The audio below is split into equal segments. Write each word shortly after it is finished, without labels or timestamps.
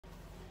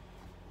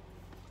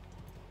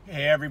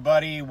Hey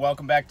everybody,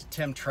 welcome back to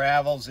Tim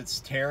Travels.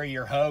 It's Terry,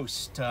 your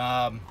host.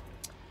 Find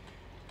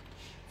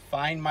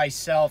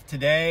myself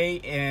today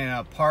in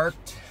a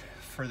parked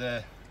for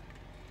the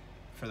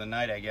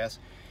night, I guess,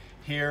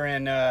 here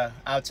in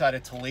outside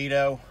of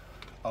Toledo,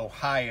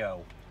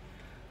 Ohio.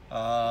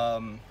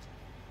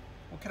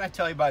 What can I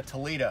tell you about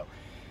Toledo?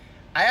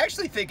 I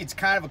actually think it's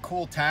kind of a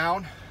cool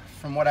town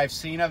from what I've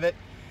seen of it.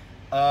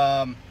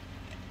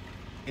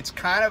 It's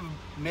kind of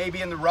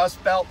maybe in the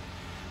Rust Belt,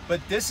 but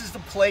this is the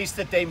place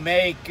that they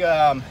make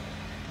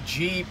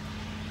Jeep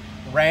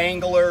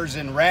Wranglers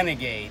and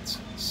Renegades.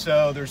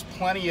 So there's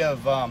plenty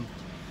of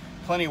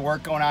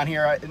work going on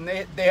here, and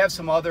they have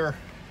some other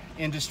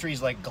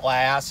industries like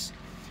glass,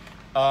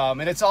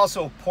 and it's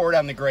also a port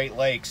on the Great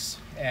Lakes,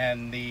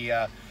 and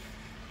the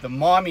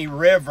Maumee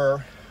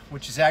River,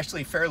 which is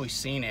actually fairly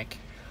scenic,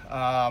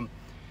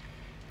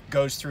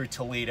 goes through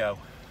Toledo.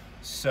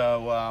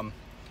 So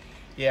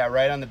yeah,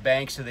 right on the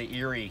banks of the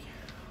Erie,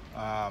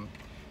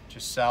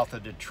 just south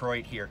of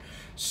Detroit here.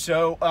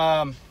 So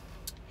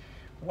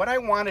what I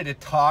wanted to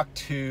talk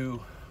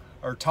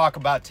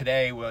about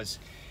today was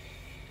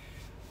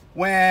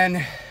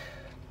when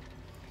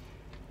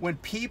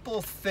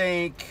people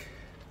think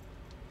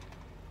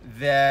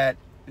that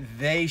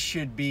they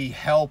should be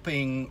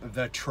helping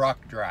the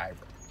truck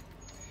driver.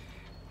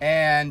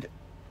 And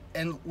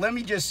let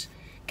me just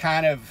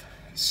kind of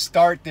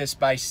start this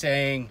by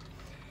saying,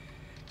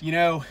 you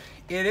know,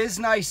 it is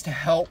nice to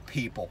help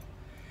people,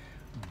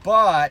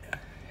 but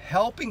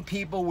helping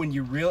people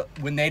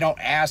when they don't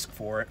ask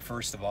for it,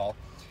 first of all,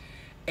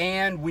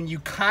 and when you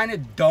kind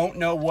of don't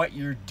know what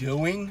you're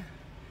doing,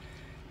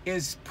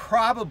 is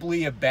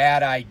probably a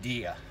bad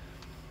idea.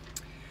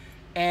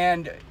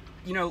 And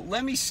you know,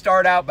 let me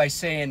start out by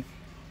saying,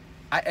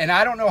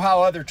 I don't know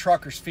how other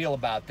truckers feel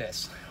about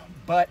this,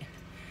 but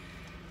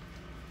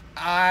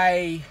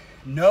I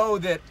know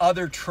that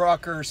other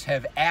truckers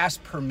have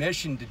asked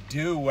permission to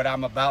do what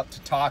I'm about to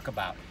talk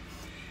about,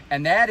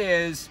 and that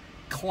is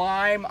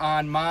climb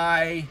on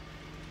my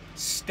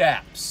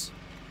steps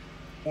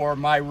or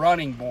my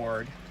running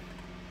board,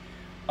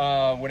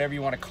 whatever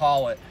you want to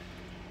call it,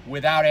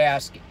 without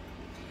asking.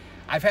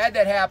 I've had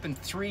that happen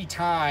 3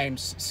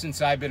 times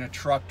since I've been a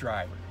truck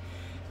driver,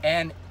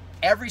 and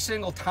every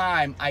single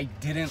time I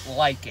didn't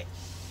like it.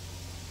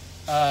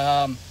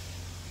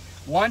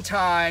 One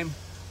time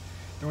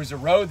there was a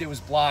road that was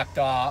blocked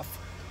off,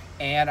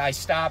 and I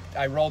stopped.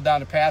 I rolled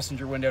down the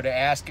passenger window to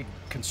ask a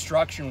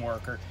construction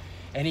worker,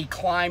 and he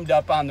climbed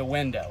up on the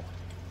window,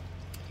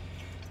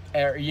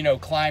 or, you know,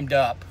 climbed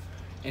up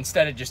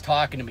instead of just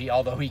talking to me,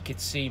 although he could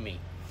see me.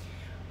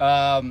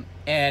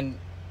 And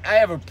I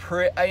have a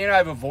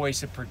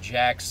voice that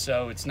projects,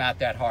 so it's not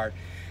that hard.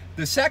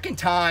 The second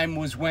time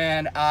was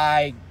when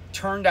I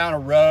turned down a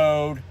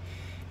road,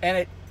 and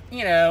it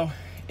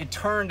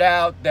turned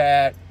out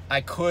that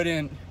I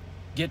couldn't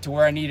get to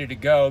where I needed to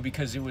go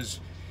because it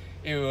was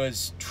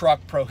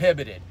truck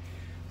prohibited.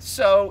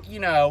 So, you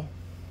know,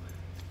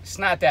 it's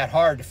not that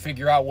hard to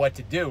figure out what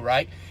to do,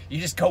 right? You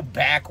just go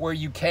back where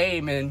you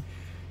came and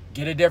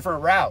get a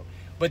different route.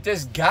 But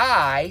this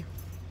guy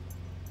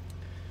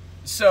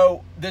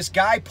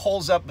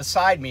pulls up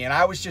beside me, and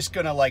I was just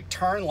gonna like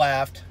turn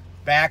left,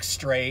 back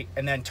straight,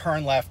 and then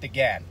turn left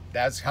again.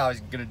 That's how I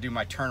was gonna do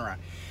my turnaround.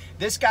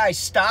 This guy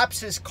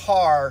stops his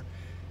car.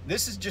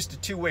 This is just a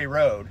 2-way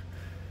road.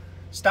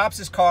 Stops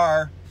his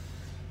car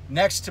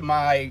next to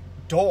my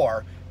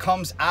door,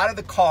 comes out of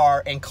the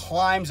car and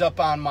climbs up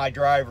on my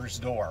driver's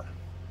door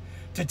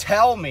to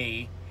tell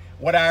me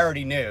what I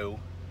already knew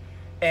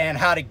and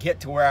how to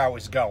get to where I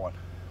was going,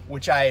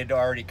 which I had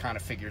already kind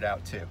of figured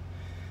out too.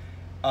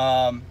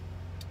 And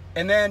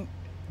then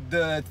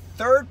the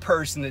third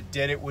person that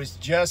did it was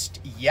just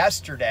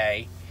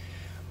yesterday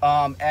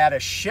at a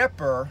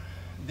shipper.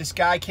 This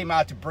guy came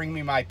out to bring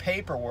me my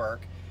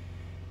paperwork,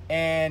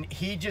 and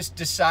he just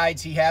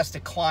decides he has to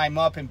climb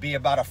up and be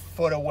about a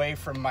foot away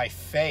from my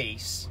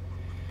face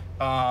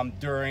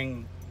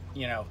during,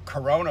 you know,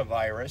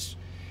 coronavirus.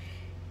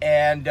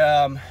 And,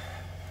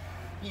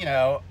 you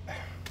know,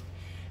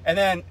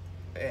 and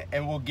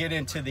we'll get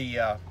into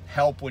the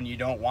help when you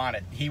don't want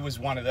it. He was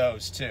one of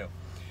those too.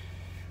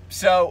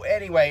 So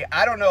anyway,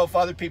 I don't know if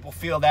other people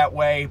feel that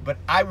way, but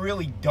I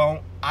really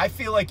don't. I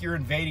feel like you're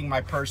invading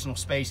my personal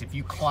space if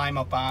you climb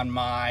up on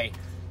my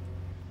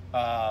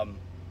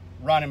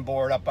running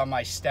board, up on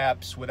my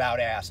steps without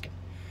asking.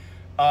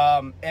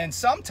 And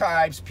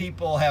sometimes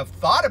people have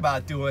thought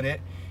about doing it,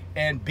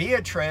 and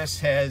Beatrice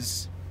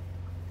has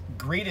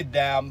greeted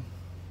them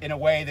in a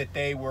way that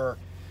they were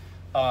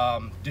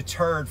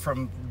deterred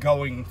from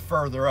going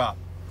further up.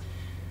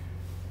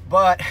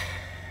 But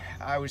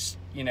I was,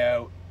 you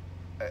know,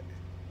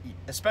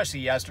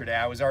 especially yesterday,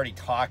 I was already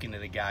talking to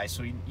the guy.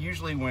 So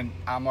usually when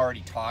I'm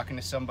already talking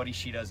to somebody,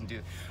 she doesn't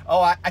do.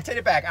 Oh, I take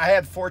it back. I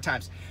had 4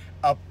 times.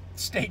 A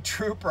state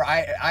trooper,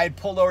 I had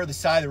pulled over the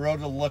side of the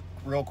road to look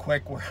real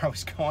quick where I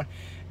was going,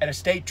 and a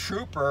state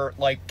trooper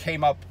like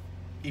came up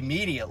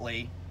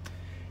immediately,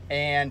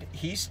 and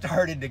he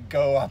started to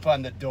go up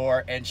on the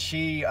door, and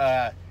she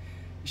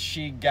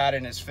she got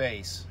in his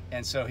face.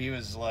 And so he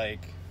was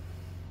like,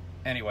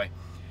 anyway.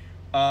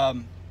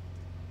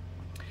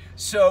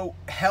 So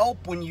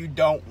help when you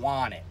don't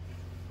want it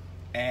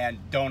and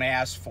don't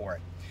ask for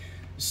it.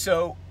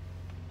 So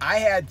I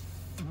had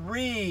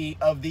 3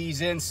 of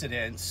these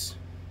incidents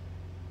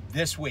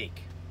this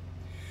week.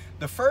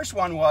 The first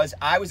one was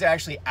I was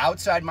actually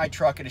outside my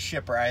truck at a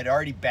shipper. I had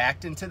already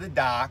backed into the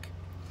dock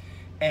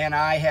and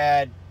I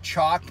had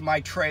chalked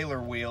my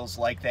trailer wheels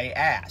like they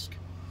asked.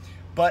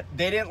 But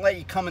they didn't let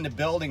you come in the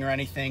building or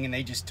anything, and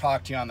they just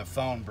talked to you on the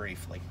phone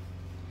briefly.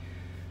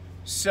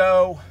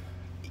 So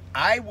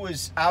I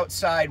was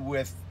outside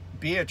with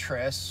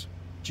Beatrice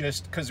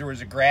just because there was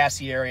a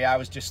grassy area. I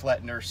was just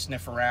letting her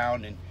sniff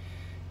around and,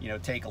 you know,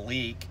 take a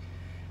leak.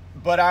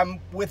 But I'm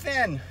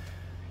within,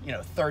 you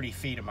know, 30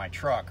 feet of my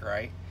truck,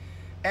 right?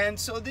 And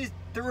so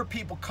there were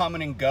people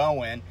coming and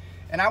going,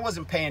 and I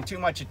wasn't paying too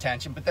much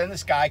attention. But then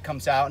this guy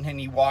comes out and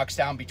he walks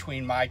down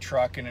between my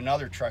truck and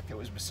another truck that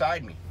was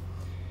beside me.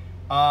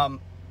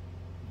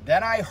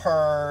 Then I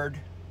heard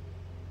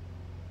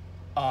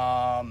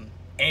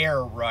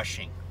air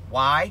rushing.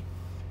 Why?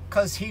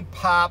 Because he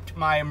popped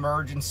my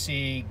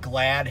emergency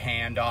glad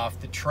hand off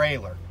the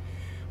trailer.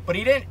 But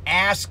he didn't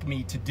ask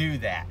me to do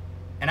that.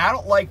 And I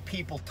don't like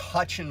people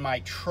touching my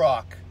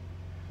truck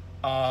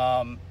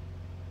for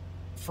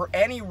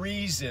any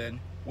reason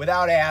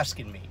without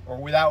asking me or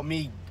without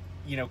me,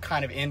 you know,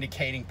 kind of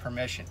indicating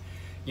permission.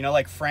 You know,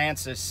 like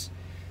Francis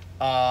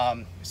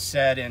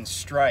said in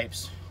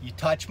Stripes, you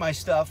touch my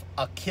stuff,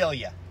 I'll kill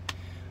you.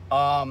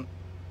 And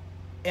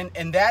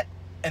that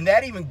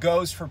even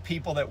goes for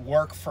people that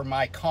work for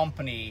my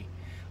company.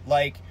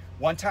 Like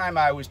one time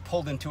I was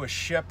pulled into a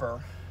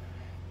shipper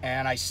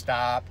and I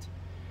stopped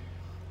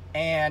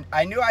and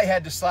I knew I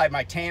had to slide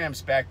my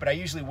tandems back, but I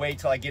usually wait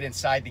till I get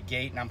inside the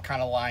gate and I'm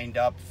kind of lined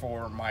up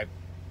for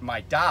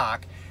my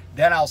dock.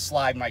 Then I'll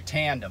slide my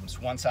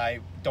tandems once I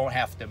don't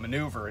have to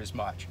maneuver as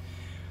much.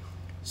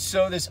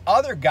 So this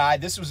other guy,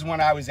 this was when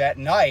I was at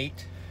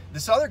night,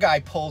 this other guy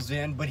pulls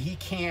in, but he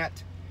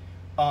can't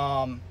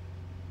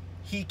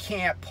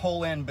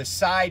pull in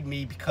beside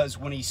me because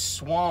when he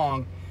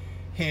swung,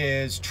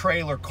 his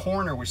trailer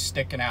corner was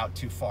sticking out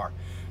too far.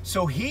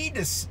 So he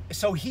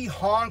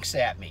honks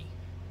at me,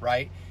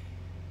 right?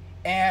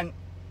 And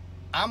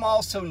I'm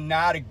also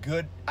not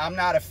I'm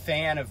not a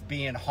fan of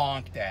being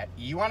honked at.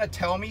 You want to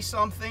tell me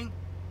something?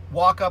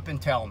 Walk up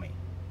and tell me.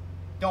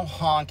 Don't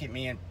honk at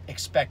me and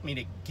expect me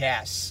to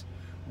guess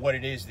what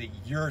it is that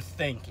you're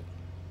thinking.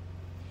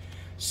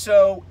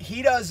 So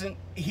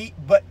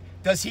but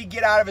does he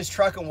get out of his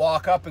truck and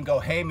walk up and go,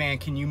 hey man,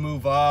 can you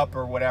move up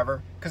or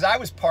whatever? Because I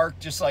was parked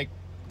just like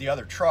the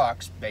other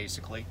trucks,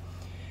 basically.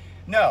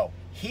 No,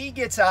 he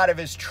gets out of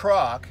his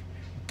truck,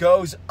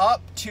 goes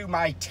up to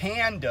my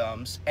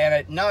tandems, and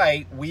at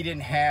night, we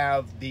didn't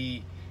have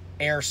the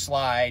air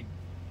slide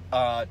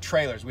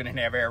trailers. We didn't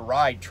have air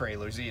ride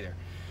trailers either,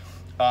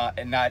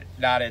 and not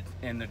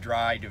in the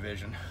dry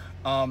division.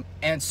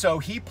 And so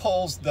he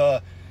pulls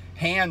the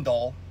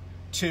handle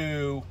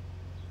to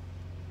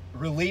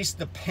release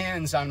the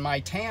pins on my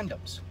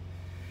tandems.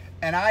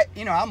 And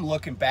I'm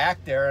looking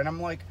back there and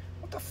I'm like,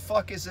 what the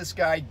fuck is this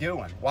guy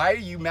doing? Why are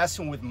you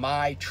messing with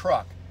my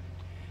truck?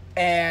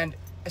 And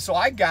so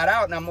I got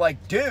out and I'm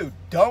like, dude,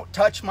 don't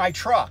touch my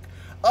truck.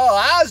 Oh,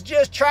 I was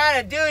just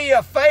trying to do you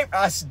a favor.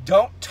 I said,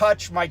 don't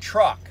touch my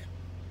truck.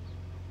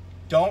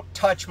 Don't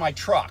touch my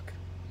truck.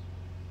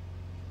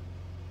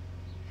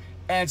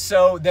 And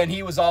so then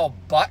he was all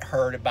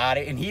butthurt about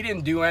it, and he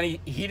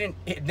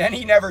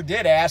never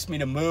did ask me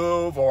to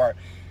move or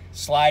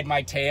slide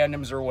my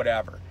tandems or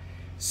whatever.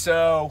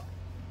 So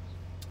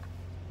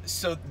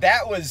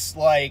that was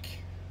like,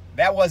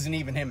 that wasn't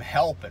even him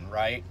helping,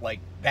 right? Like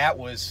that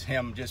was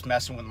him just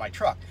messing with my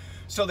truck.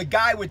 So the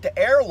guy with the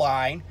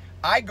airline,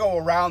 I go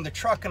around the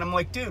truck and I'm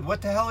like, dude,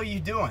 what the hell are you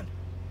doing?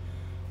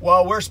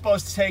 Well, we're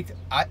supposed to take,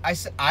 I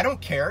said, I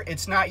don't care.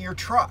 It's not your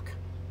truck.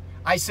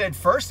 I said,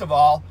 first of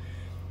all,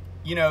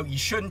 you know, you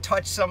shouldn't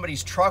touch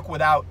somebody's truck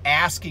without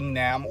asking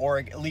them or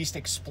at least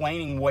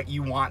explaining what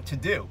you want to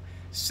do.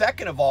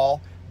 Second of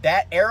all,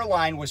 that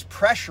airline was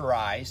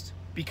pressurized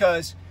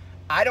because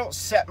I don't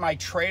set my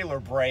trailer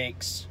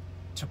brakes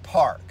to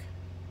park,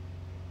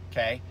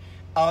 okay?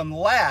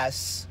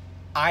 Unless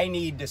I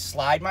need to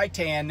slide my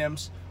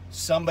tandems,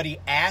 somebody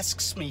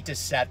asks me to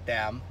set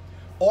them,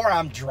 or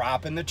I'm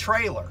dropping the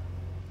trailer,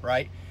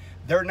 right?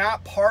 They're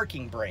not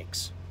parking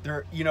brakes.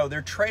 They're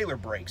trailer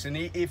brakes. And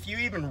if you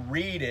even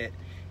read it,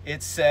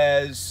 it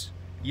says,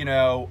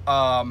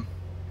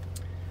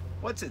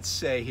 what's it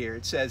say here?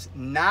 It says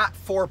not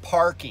for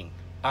parking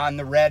on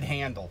the red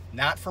handle,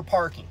 not for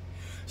parking.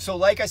 So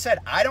like I said,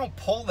 I don't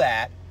pull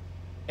that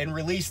and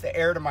release the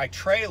air to my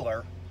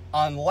trailer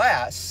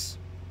unless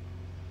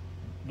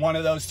one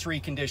of those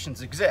 3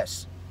 conditions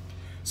exists.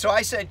 So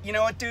I said, you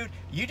know what, dude,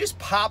 you just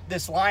pop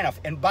this line off.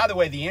 And by the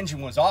way, the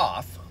engine was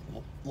off,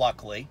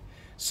 luckily.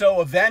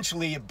 So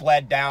eventually it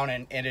bled down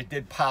and it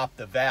did pop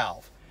the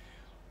valve.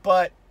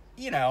 But,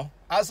 I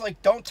was like,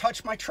 don't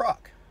touch my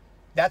truck.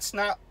 That's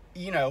not,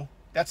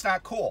 that's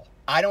not cool.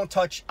 I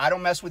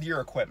don't mess with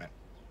your equipment.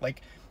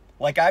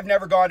 Like I've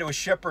never gone to a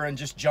shipper and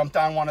just jumped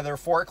on one of their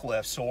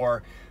forklifts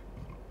or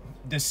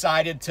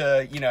decided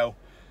to, you know,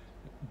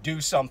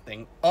 do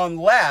something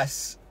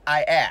unless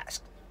I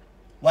asked.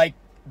 Like,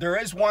 there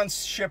is one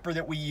shipper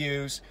that we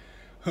use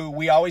who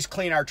we always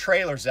clean our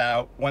trailers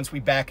out once we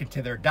back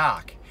into their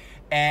dock.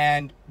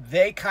 And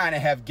they kind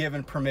of have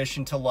given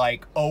permission to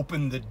like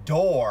open the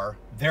door,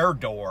 their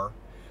door,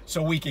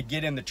 so we could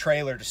get in the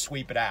trailer to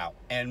sweep it out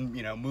and,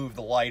 you know, move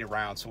the light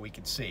around so we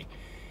could see.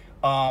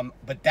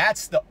 But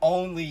that's the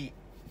only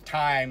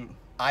time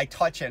I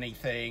touch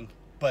anything.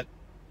 But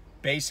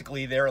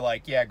basically they're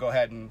like, yeah, go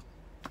ahead and,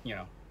 you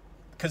know,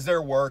 because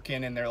they're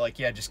working and they're like,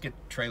 yeah, just get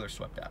the trailer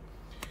swept out.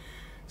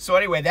 So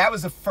anyway, that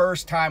was the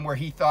first time where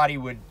he thought he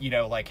would, you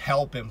know, like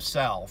help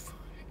himself.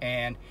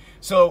 And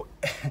so,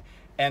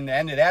 and the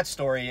end of that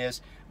story is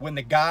when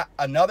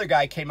another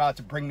guy came out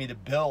to bring me the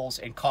bills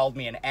and called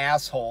me an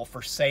asshole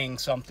for saying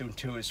something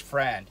to his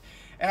friend.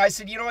 And I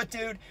said, you know what,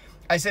 dude?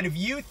 I said, if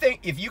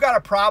you got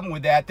a problem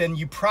with that, then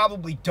you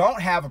probably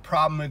don't have a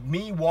problem with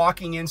me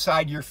walking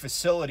inside your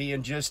facility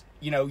and just,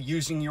 you know,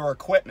 using your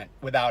equipment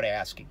without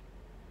asking.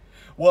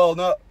 Well,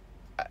 no,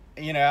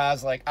 you know, I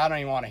was like, I don't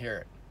even want to hear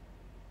it.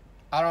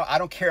 I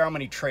don't care how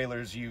many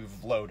trailers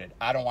you've loaded.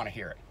 I don't want to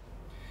hear it.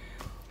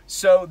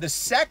 So the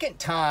second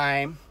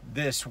time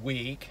this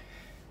week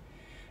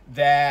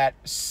that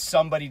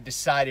somebody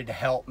decided to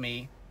help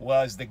me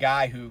was the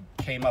guy who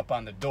came up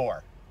on the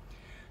door.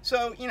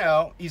 So, you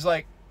know, he's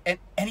like, and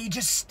he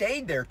just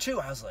stayed there too.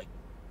 I was like,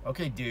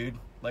 okay, dude,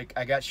 like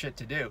I got shit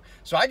to do.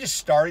 So I just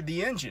started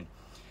the engine.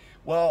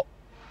 Well,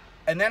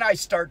 and then I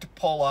start to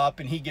pull up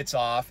and he gets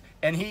off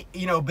and he,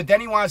 you know, but then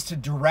he wants to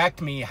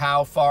direct me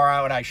how far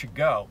out I should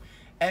go.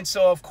 And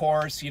so, of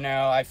course, you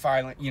know, I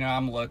finally, you know,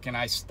 I'm looking,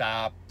 I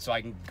stop so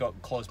I can go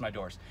close my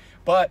doors.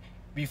 But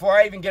before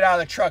I even get out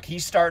of the truck,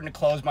 he's starting to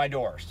close my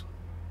doors.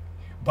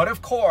 But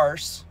of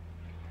course,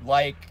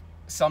 like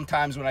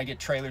sometimes when I get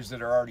trailers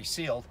that are already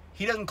sealed,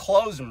 he doesn't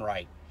close them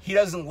right. He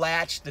doesn't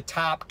latch the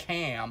top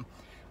cam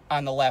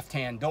on the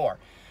left-hand door.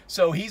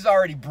 So he's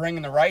already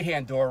bringing the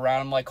right-hand door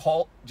around. I'm like,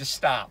 hold, just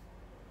stop.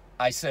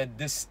 I said,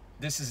 this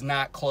is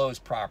not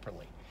closed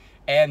properly.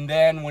 And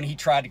then when he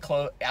tried to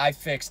close, I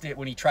fixed it.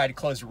 When he tried to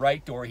close the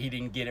right door, he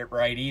didn't get it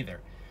right either.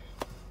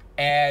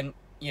 And,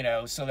 you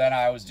know, so then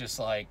I was just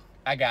like,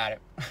 I got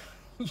it.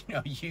 You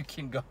know, you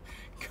can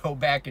go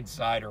back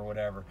inside or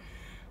whatever.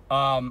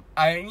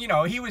 You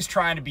know, he was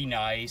trying to be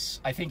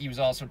nice. I think he was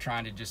also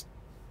trying to just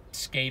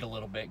skate a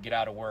little bit, get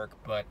out of work.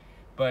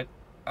 But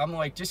I'm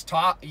like, just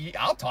talk.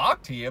 I'll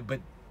talk to you, but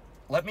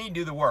let me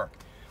do the work.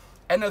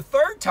 And the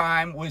third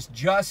time was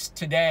just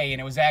today,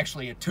 and it was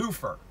actually a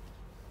twofer.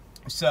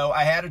 So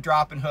I had a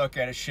drop and hook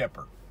at a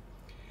shipper,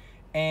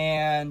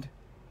 and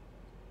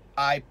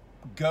I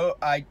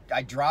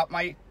drop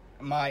my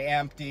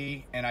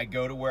empty and I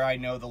go to where I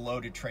know the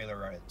loaded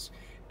trailer is.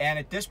 And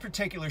at this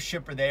particular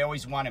shipper, they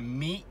always want to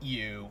meet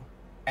you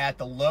at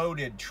the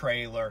loaded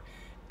trailer,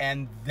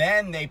 and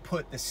then they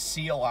put the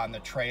seal on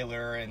the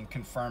trailer and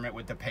confirm it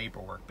with the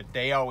paperwork. But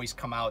they always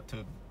come out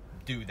to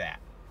do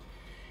that.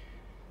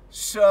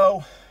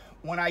 So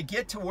when I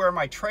get to where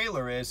my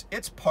trailer is,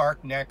 it's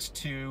parked next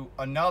to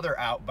another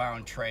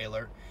outbound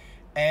trailer,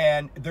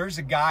 and there's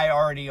a guy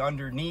already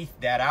underneath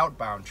that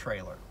outbound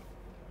trailer.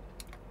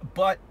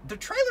 But the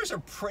trailers are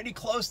pretty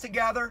close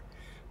together,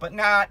 but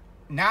not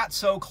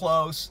so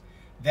close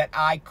that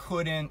I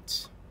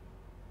couldn't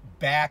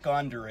back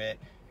under it,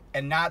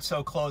 and not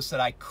so close that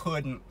I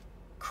couldn't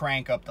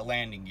crank up the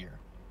landing gear.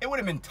 It would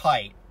have been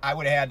tight. I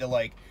would have had to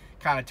like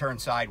kind of turn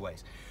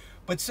sideways.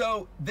 But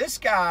so this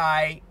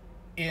guy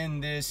in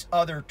this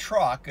other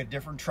truck, a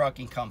different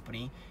trucking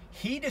company,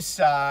 he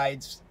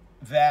decides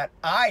that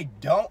I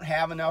don't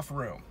have enough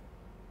room.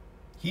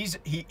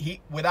 He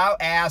without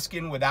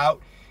asking,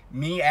 without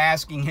me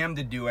asking him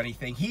to do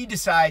anything, he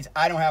decides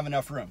I don't have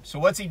enough room. So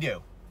what's he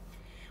do?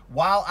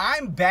 While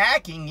I'm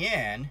backing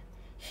in,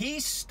 he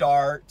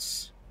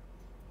starts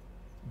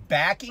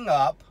backing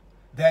up,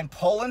 then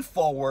pulling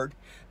forward,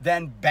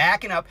 then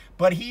backing up,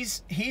 but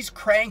he's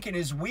cranking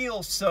his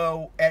wheels,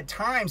 so at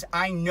times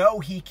I know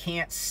he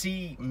can't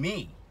see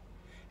me,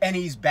 and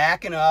he's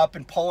backing up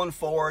and pulling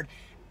forward,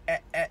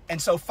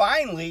 and so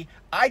finally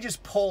I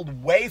just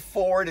pulled way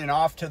forward and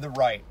off to the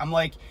right. I'm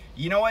like,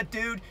 you know what,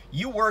 dude,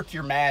 you work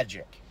your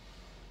magic,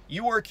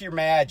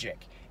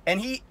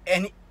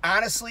 and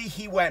honestly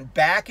he went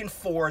back and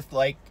forth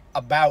like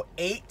about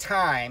 8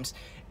 times,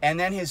 and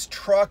then his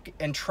truck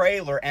and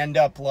trailer end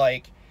up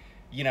like,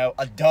 you know,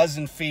 a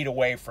dozen feet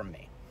away from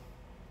me.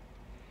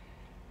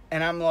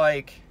 And I'm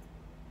like,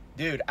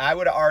 dude, I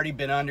would have already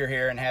been under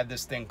here and had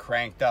this thing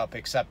cranked up,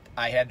 except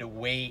I had to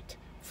wait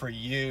for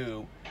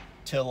you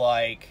to,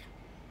 like,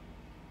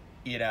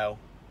 you know,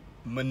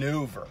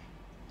 maneuver.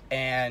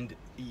 And,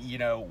 you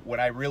know, when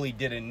I really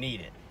didn't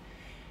need it.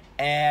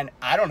 And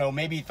I don't know,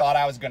 maybe he thought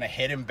I was going to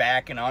hit him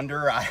back and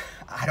under. I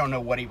don't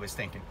know what he was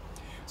thinking.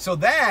 So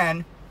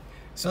then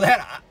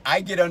I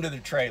get under the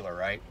trailer,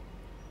 right?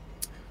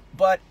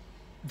 But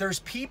there's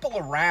people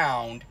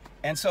around,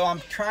 And so I'm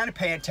trying to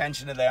pay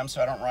attention to them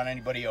so I don't run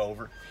anybody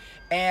over.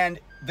 And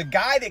the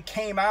guy that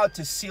came out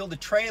to seal the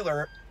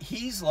trailer,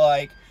 he's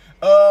like,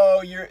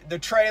 oh, the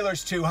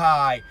trailer's too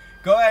high.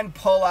 Go ahead and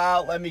pull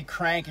out. Let me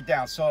crank it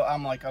down. So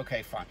I'm like,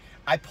 okay, fine.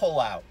 I pull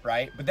out,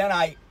 right? But then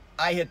I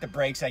hit the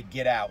brakes. I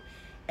get out.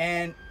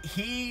 And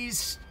he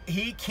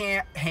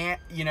can't,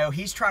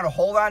 he's trying to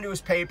hold on to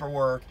his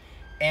paperwork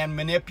and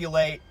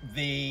manipulate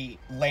the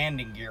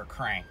landing gear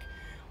crank.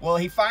 Well,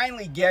 he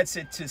finally gets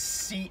it to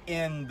seat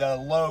in the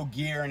low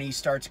gear, and he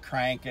starts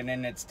cranking,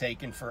 and it's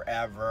taking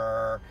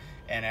forever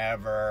and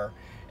ever.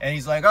 And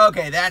he's like,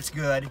 okay, that's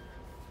good.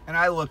 And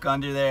I look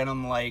under there, and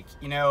I'm like,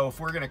 if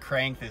we're going to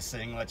crank this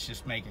thing, let's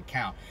just make it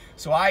count.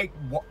 So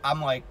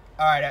I'm like,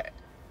 all right,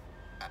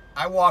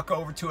 I walk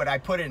over to it, I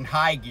put it in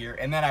high gear,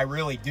 and then I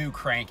really do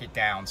crank it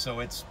down. So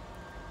it's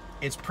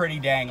pretty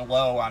dang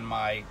low on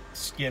my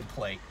skid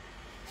plate.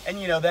 And,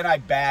 then I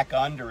back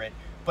under it.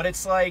 But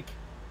it's like,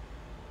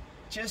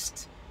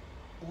 just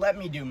let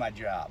me do my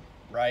job,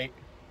 right?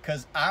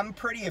 Because I'm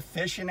pretty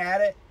efficient at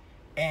it,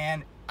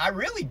 and I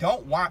really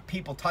don't want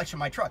people touching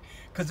my truck.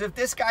 Because if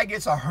this guy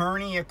gets a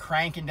hernia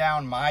cranking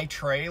down my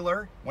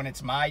trailer when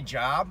it's my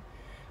job,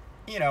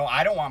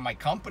 I don't want my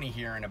company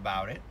hearing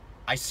about it.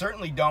 I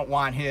certainly don't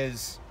want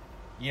his,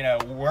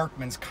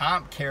 workman's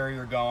comp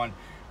carrier going,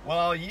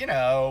 well,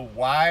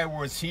 why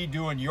was he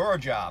doing your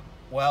job?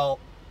 Well,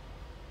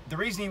 the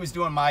reason he was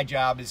doing my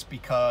job is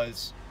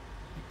because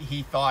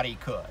he thought he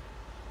could.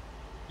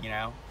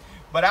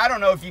 But I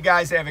don't know if you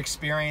guys have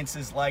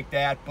experiences like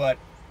that, but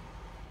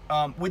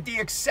with the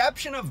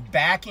exception of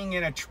backing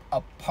in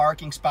a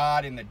parking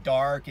spot in the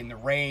dark, in the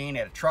rain,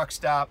 at a truck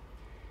stop,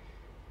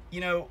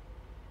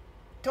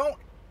 don't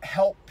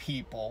help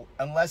people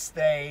unless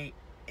they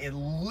at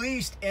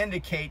least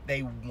indicate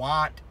they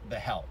want the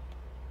help,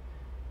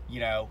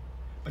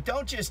 but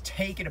don't just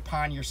take it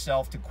upon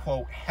yourself to,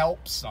 quote,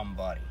 help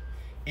somebody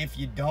if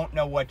you don't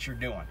know what you're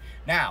doing.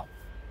 Now,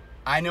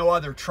 I know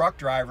other truck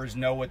drivers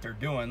know what they're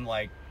doing,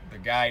 like the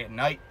guy at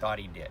night thought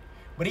he did.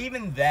 But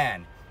even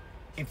then,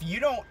 if you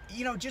don't,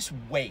 just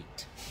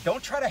wait.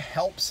 Don't try to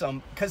help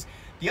because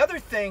the other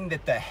thing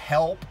that the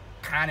help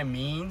kind of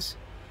means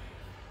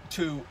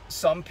to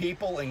some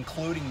people,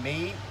 including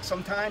me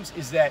sometimes,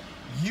 is that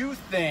you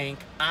think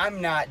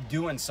I'm not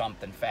doing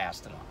something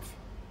fast enough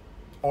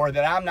or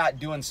that I'm not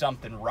doing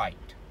something right.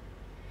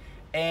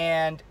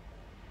 And,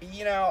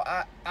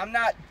 I'm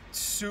not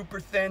super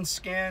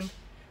thin-skinned,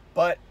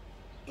 but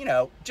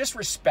just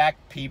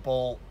respect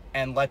people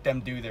and let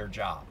them do their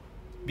job.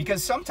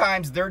 Because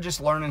sometimes they're just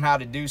learning how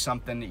to do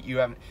something that you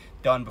haven't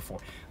done before.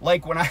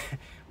 Like when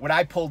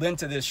I pulled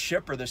into this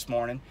shipper this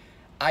morning,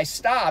 I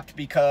stopped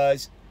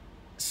because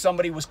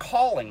somebody was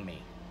calling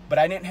me, but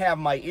I didn't have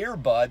my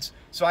earbuds.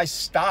 So I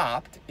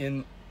stopped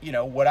in,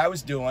 what I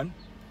was doing,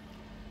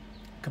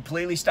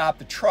 completely stopped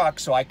the truck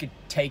so I could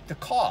take the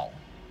call.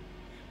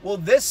 Well,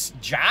 this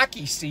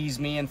jockey sees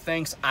me and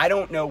thinks I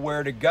don't know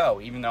where to go,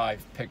 even though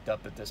I've picked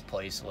up at this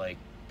place like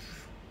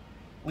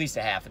at least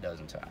a half a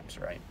dozen times,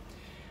 right?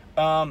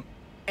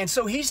 And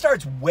so he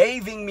starts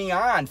waving me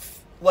on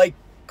like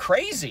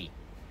crazy.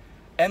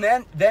 And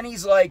then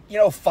he's like,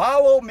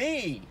 follow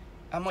me.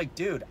 I'm like,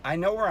 dude, I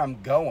know where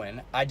I'm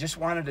going. I just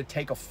wanted to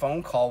take a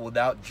phone call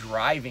without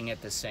driving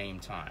at the same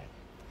time.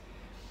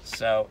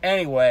 So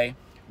anyway,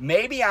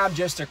 maybe I'm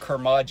just a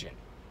curmudgeon.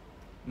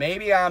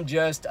 Maybe I'm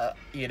just,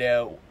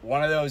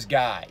 one of those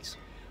guys.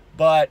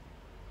 But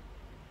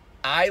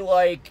I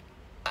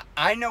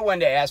know when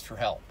to ask for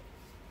help.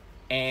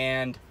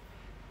 And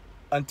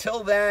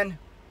until then,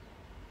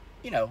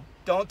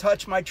 don't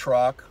touch my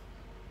truck.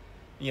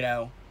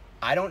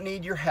 I don't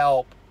need your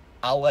help.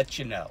 I'll let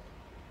you know.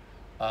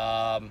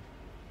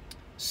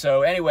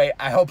 So anyway,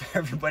 I hope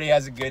everybody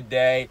has a good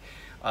day.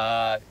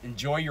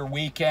 Enjoy your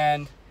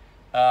weekend.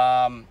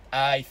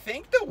 I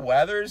think the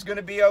weather is going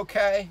to be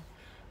okay.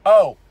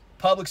 Oh,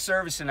 public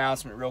service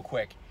announcement real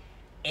quick.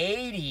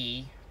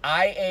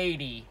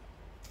 I-80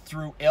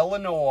 through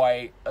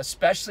Illinois,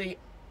 especially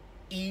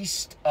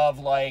east of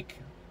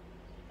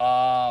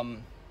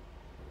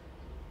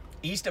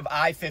east of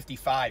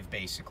I-55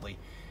 basically,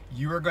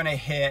 you are going to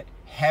hit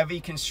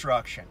heavy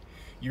construction.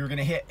 You're going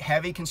to hit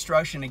heavy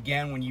construction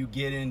again when you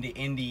get into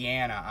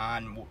Indiana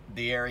on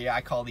the area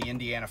I call the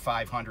Indiana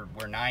 500,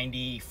 where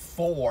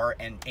 94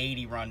 and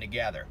 80 run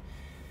together.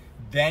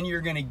 Then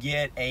you're going to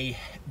get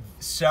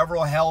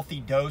several healthy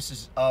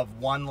doses of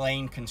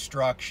one-lane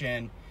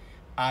construction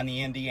on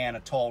the Indiana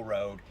toll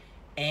road,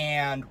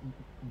 and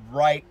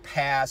right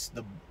past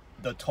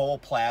the toll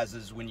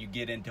plazas when you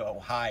get into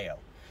Ohio.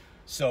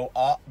 So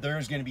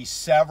there's going to be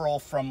several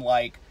from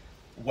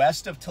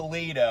west of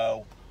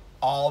Toledo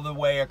all the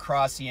way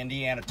across the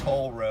Indiana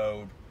toll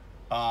road,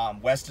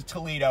 west of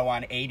Toledo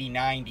on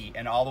 80-90,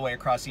 and all the way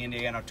across the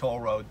Indiana toll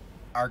road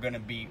are going to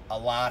be a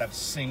lot of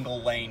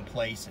single lane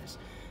places.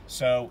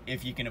 So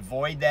if you can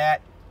avoid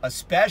that,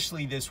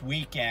 especially this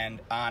weekend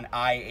on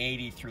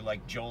I-80 through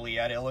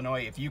Joliet,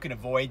 Illinois, if you can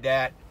avoid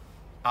that,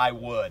 I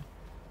would.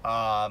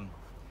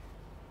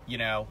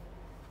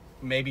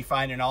 Maybe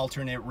find an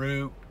alternate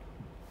route,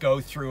 go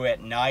through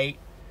at night,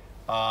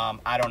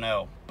 I don't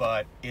know,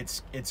 but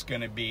it's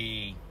going to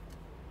be,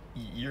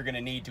 you're going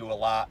to need to a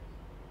lot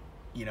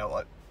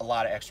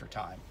of extra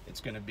time.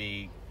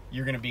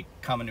 You're going to be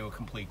coming to a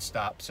complete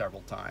stop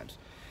several times.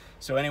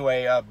 So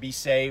anyway, be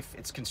safe.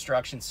 It's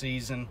construction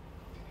season.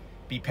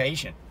 Be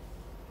patient.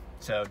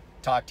 So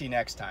talk to you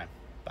next time.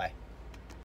 Bye.